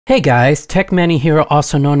Hey guys, Techman here,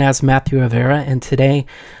 also known as Matthew Rivera, and today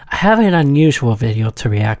I have an unusual video to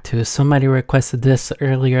react to. Somebody requested this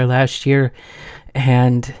earlier last year,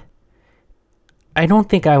 and I don't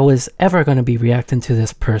think I was ever going to be reacting to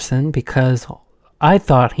this person because I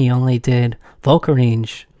thought he only did vocal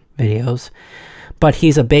range videos, but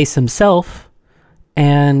he's a bass himself,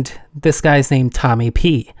 and this guy's named Tomi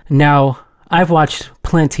P. Now, I've watched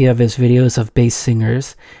plenty of his videos of bass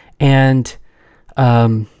singers, and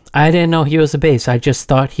I didn't know he was a bass. I just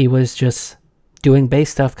thought he was just doing bass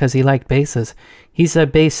stuff because he liked basses. He's a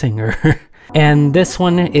bass singer. And this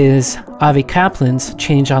one is Avi Kaplan's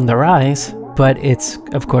Change on the Rise, but it's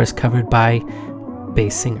of course covered by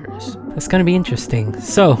bass singers. It's gonna be interesting.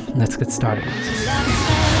 So let's get started.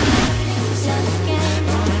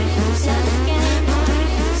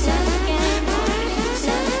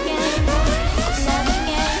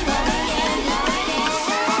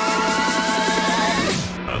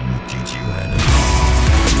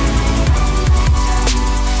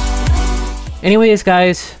 Anyways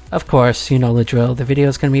guys, of course, you know the drill. The video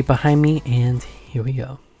is going to be behind me, and here we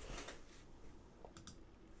go.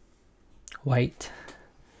 White.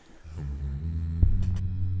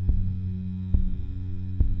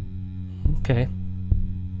 Okay.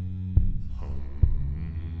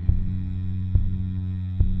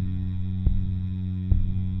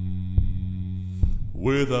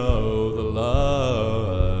 Without the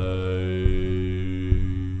light,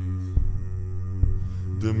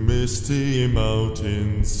 the misty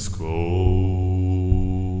mountains go.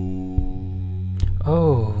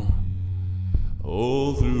 Oh.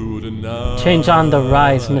 All through the night. Change on the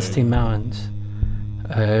Rise, Misty Mountains.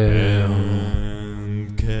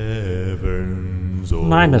 And caverns.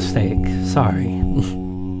 My mistake. Sorry.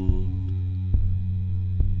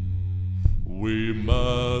 We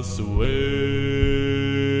must away.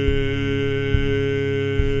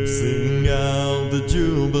 Sing out the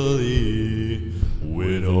jubilee.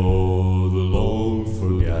 With all the long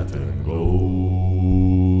forgotten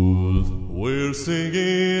gold, we're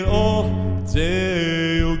singing all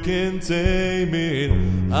day. You can tame it.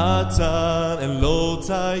 High tide and low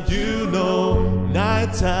tide, you know.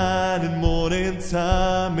 Night time and morning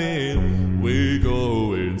time, we're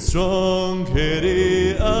going strong,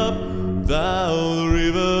 headed up down the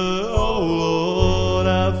river. Oh Lord,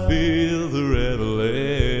 I feel the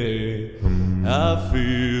revelation. I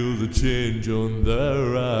feel the change on the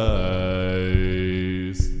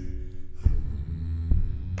rise.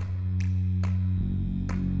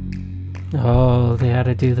 Oh, they had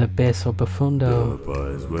to do the basso profundo. The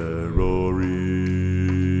pines were roaring,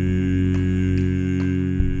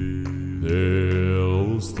 they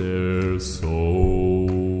lost their soul.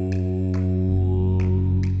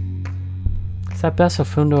 Is that basso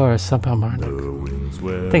profundo or a subharmonic?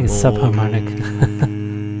 I think it's subharmonic.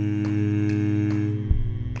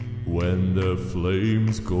 When the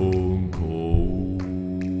flames go cold,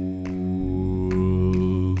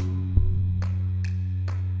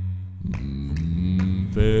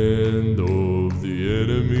 fend of the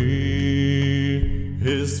enemy,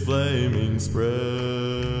 his flaming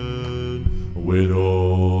spread, with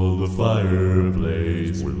all the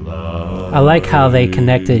fireplace with light. I like how they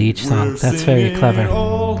connected each song. That's very clever.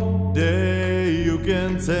 All day you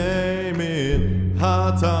can tame it.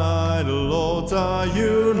 High tide, low tide,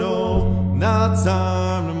 you know. Night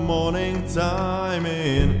time, the morning time,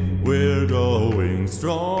 we're going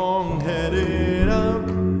strong, headed up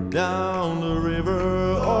down the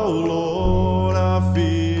river. Oh Lord, I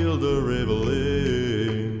feel the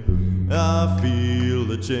reveling. I feel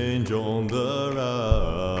the change on the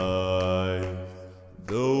rise.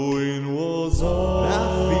 The wind was on.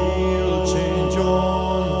 I feel change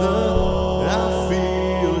on the. I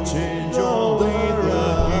feel change on the rise.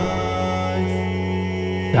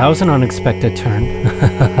 That was an unexpected turn.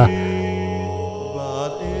 But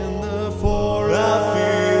in the forest, I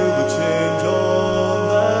feel the change on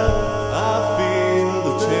the. I feel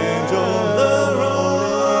the change on the rise.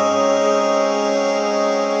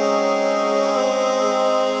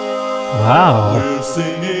 Wow. We're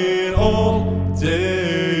singing all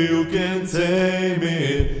day. You can tame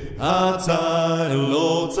it. High tide and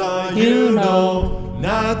low tide, you know.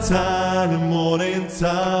 Night time and morning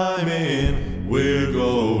time, we're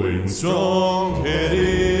going strong,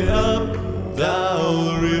 headed up down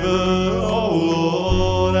the river. Oh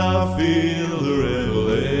Lord, I feel the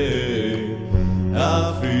reveling.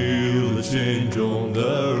 I feel the change on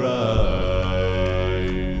the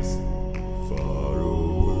rise. Far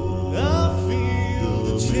away, I feel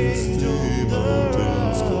the change on the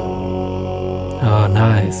rise. Oh,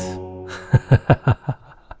 nice.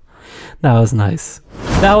 That was nice.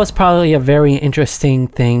 That was probably a very interesting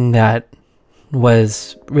thing that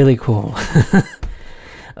was really cool.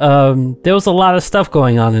 There was a lot of stuff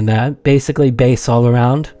going on in that, basically bass all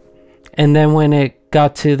around. And then when it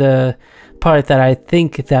got to the part that I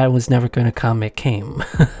think that was never going to come, it came.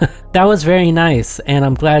 That was very nice, and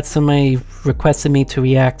I'm glad somebody requested me to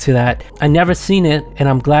react to that. I never seen it, and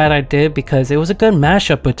I'm glad I did because it was a good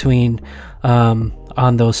mashup between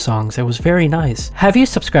on those songs. It was very nice. Have you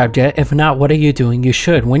subscribed yet? If not, what are you doing? You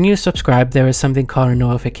should. When you subscribe, there is something called a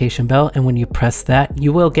notification bell, and when you press that,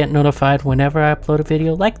 you will get notified whenever I upload a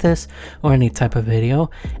video like this or any type of video.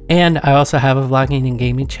 And I also have a vlogging and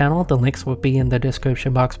gaming channel. The links will be in the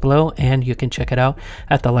description box below, and you can check it out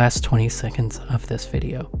at the last 20 seconds of this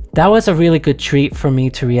video. That was a really good treat for me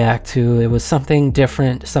to react to. It was something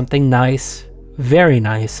different, something nice. Very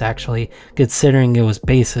nice, actually, considering it was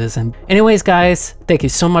basses. And anyways, guys, thank you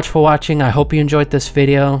so much for watching. I hope you enjoyed this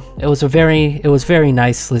video. It was very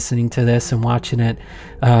nice listening to this and watching it.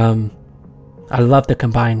 I love the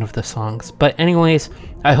combine of the songs. But anyways,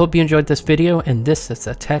 I hope you enjoyed this video, and this is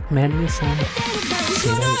the Techman sign. See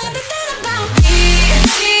you later,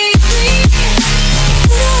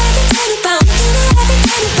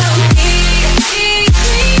 guys.